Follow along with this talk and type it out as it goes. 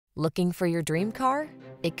Looking for your dream car?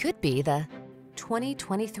 It could be the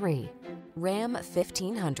 2023 Ram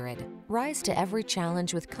 1500. Rise to every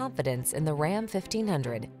challenge with confidence in the Ram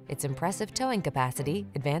 1500. Its impressive towing capacity,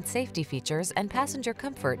 advanced safety features, and passenger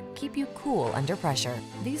comfort keep you cool under pressure.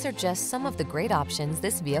 These are just some of the great options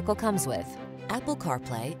this vehicle comes with: Apple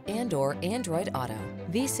CarPlay and/or Android Auto,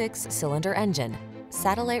 V6 cylinder engine,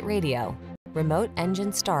 satellite radio, remote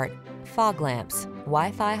engine start, fog lamps,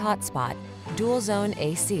 Wi-Fi hotspot, dual zone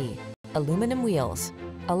AC, aluminum wheels,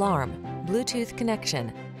 alarm, Bluetooth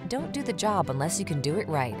connection. Don't do the job unless you can do it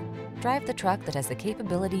right. Drive the truck that has the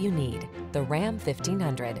capability you need, the Ram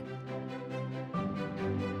 1500.